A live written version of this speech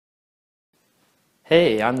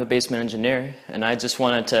Hey, I'm the basement engineer, and I just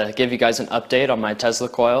wanted to give you guys an update on my Tesla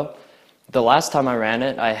coil. The last time I ran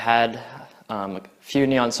it, I had a few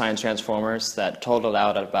neon sign transformers that totaled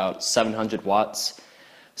out at about 700 watts.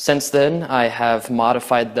 Since then, I have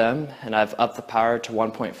modified them, and I've upped the power to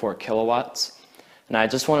 1.4 kilowatts. And I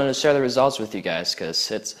just wanted to share the results with you guys,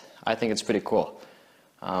 because I think it's pretty cool.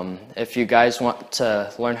 If you guys want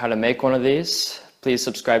to learn how to make one of these, please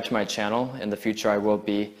subscribe to my channel. In the future, I will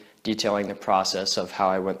be detailing the process of how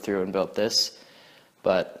I went through and built this.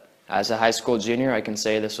 But as a high school junior, I can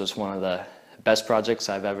say this was one of the best projects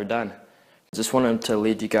I've ever done. Just wanted to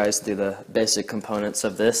lead you guys through the basic components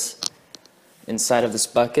of this. Inside of this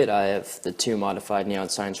bucket, I have the two modified neon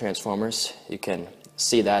sign transformers. You can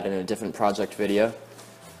see that in a different project video.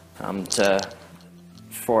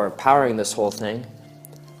 For powering this whole thing,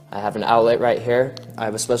 I have an outlet right here. I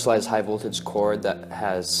have a specialized high voltage cord that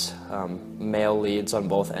has male leads on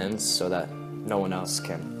both ends so that no one else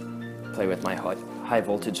can play with my high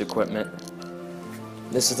voltage equipment.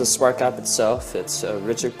 This is the spark gap itself. It's a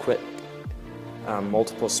Richard Quick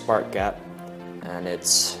multiple spark gap, and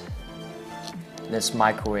it's this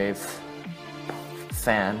microwave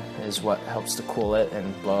fan is what helps to cool it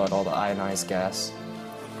and blow out all the ionized gas.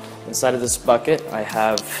 Inside of this bucket, I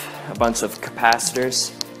have a bunch of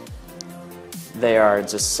capacitors. They are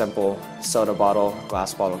just simple soda bottle,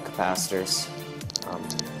 glass bottle capacitors.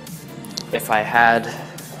 If I had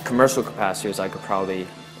commercial capacitors, I could probably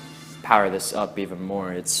power this up even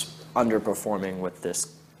more. It's underperforming with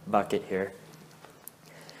this bucket here.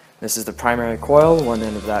 This is the primary coil. One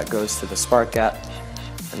end of that goes to the spark gap,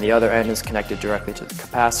 and the other end is connected directly to the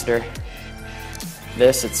capacitor.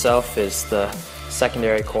 This itself is the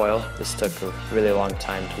secondary coil. This took a really long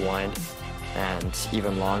time to wind, and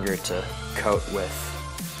even longer to coat with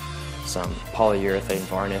some polyurethane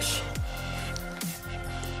varnish.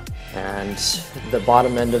 And the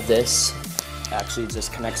bottom end of this actually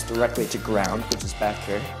just connects directly to ground, which is back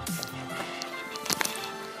here.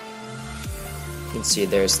 You can see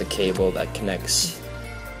there's the cable that connects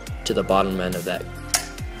to the bottom end of that.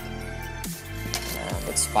 And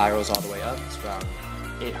it spirals all the way up. It's around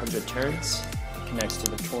 800 turns. It connects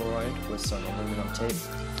to the toroid with some aluminum tape.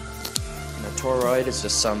 And the toroid is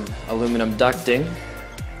just some aluminum ducting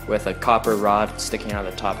with a copper rod sticking out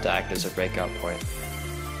of the top to act as a breakout point.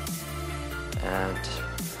 And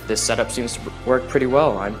this setup seems to work pretty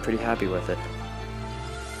well. I'm pretty happy with it.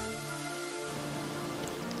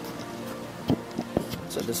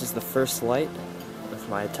 So this is the first light of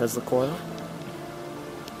my Tesla coil.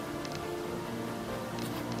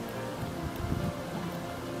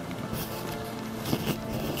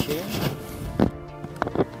 Okay.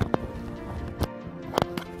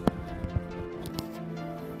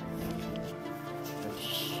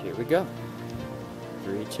 Here we go.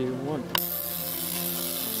 3, 2, 1.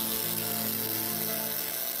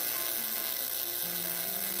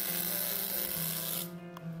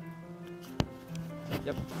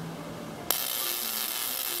 Yep.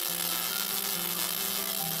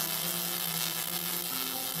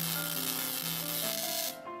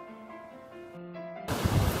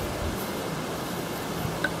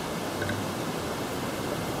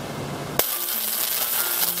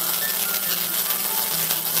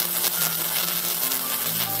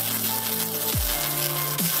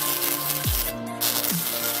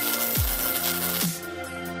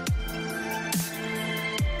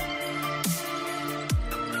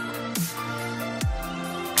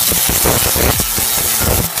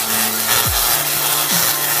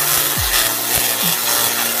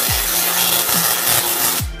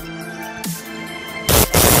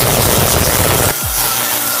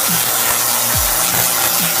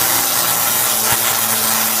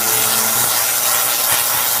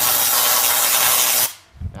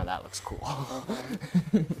 Now that looks cool.